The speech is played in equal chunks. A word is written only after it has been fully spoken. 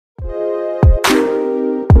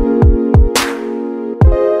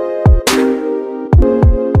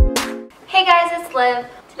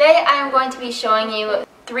Today I'm going to be showing you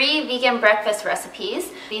 3 vegan breakfast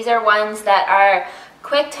recipes. These are ones that are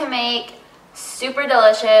quick to make, super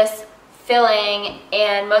delicious, filling,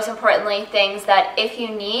 and most importantly, things that if you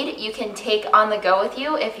need, you can take on the go with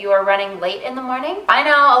you if you are running late in the morning. I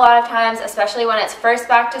know a lot of times, especially when it's first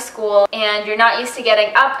back to school and you're not used to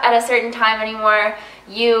getting up at a certain time anymore,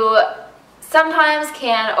 you sometimes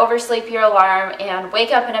can oversleep your alarm and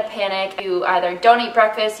wake up in a panic. You either don't eat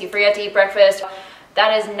breakfast, you forget to eat breakfast.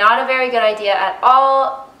 That is not a very good idea at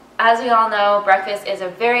all. As we all know, breakfast is a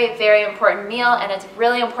very, very important meal, and it's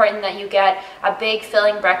really important that you get a big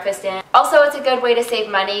filling breakfast in. Also, it's a good way to save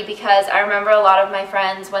money because I remember a lot of my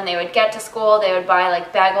friends, when they would get to school, they would buy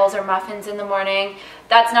like bagels or muffins in the morning.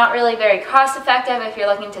 That's not really very cost effective if you're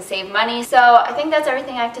looking to save money. So I think that's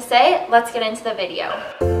everything I have to say. Let's get into the video.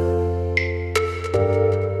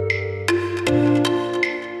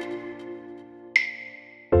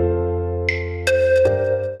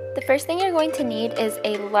 The first thing you're going to need is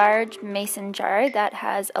a large mason jar that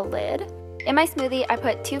has a lid. In my smoothie, I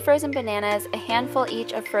put 2 frozen bananas, a handful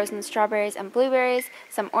each of frozen strawberries and blueberries,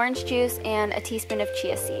 some orange juice, and a teaspoon of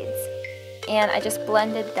chia seeds. And I just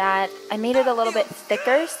blended that. I made it a little bit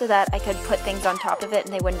thicker so that I could put things on top of it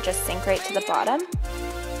and they wouldn't just sink right to the bottom.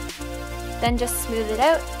 Then just smooth it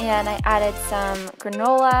out, and I added some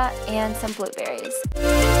granola and some blueberries.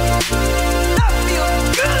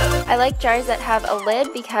 I like jars that have a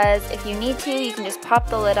lid because if you need to, you can just pop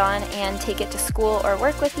the lid on and take it to school or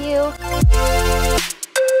work with you.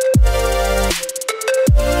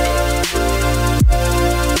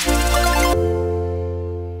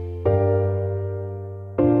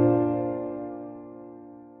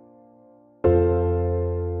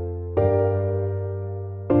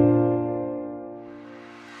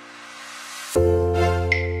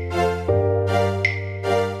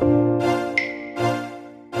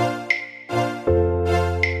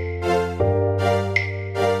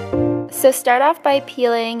 So start off by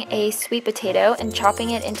peeling a sweet potato and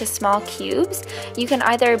chopping it into small cubes. You can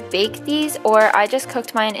either bake these, or I just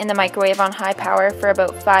cooked mine in the microwave on high power for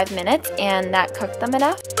about 5 minutes, and that cooked them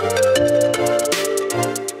enough.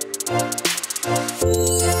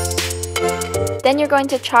 Then you're going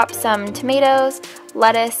to chop some tomatoes,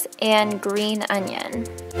 lettuce, and green onion.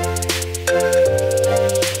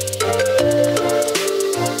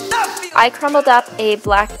 I crumbled up a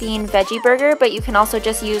black bean veggie burger, but you can also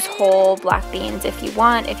just use whole black beans if you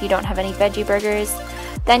want, if you don't have any veggie burgers.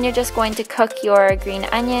 Then you're just going to cook your green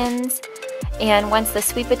onions, and once the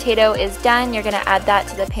sweet potato is done, you're going to add that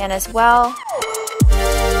to the pan as well.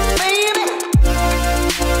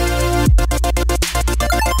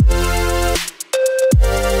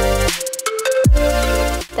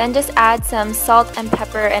 Then just add some salt and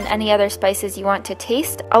pepper and any other spices you want to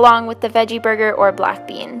taste, along with the veggie burger or black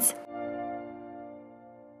beans.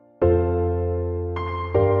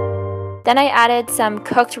 Then I added some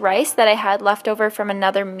cooked rice that I had left over from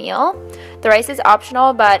another meal. The rice is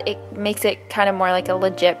optional, but it makes it kind of more like a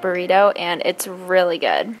legit burrito, and it's really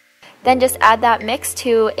good. Then just add that mix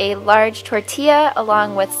to a large tortilla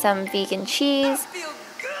along with some vegan cheese,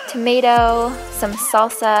 tomato, some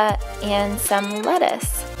salsa, and some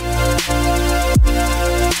lettuce.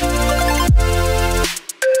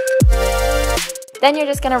 Then you're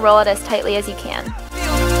just going to roll it as tightly as you can.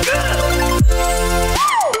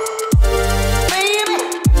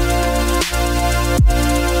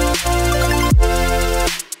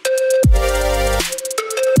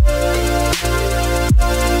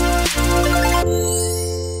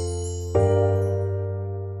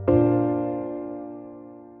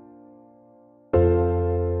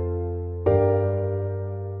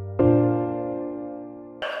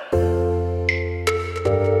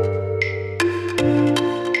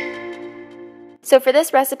 So for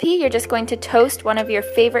this recipe, you're just going to toast one of your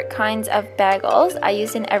favorite kinds of bagels. I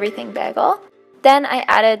used an everything bagel. Then I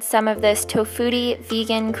added some of this tofutti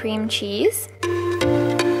vegan cream cheese.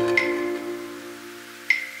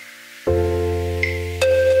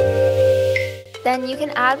 Then you can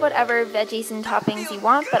add whatever veggies and toppings you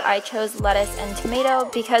want, but I chose lettuce and tomato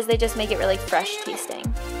because they just make it really fresh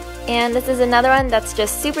tasting. And this is another one that's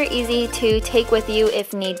just super easy to take with you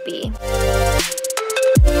if need be.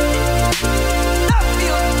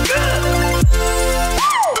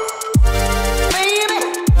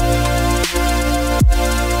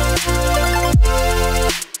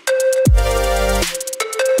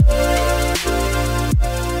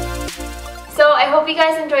 I hope you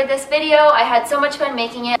guys enjoyed this video. I had so much fun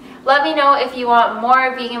making it. Let me know if you want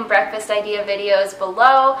more vegan breakfast idea videos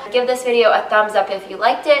below. Give this video a thumbs up if you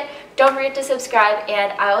liked it. Don't forget to subscribe,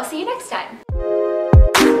 and I will see you next time.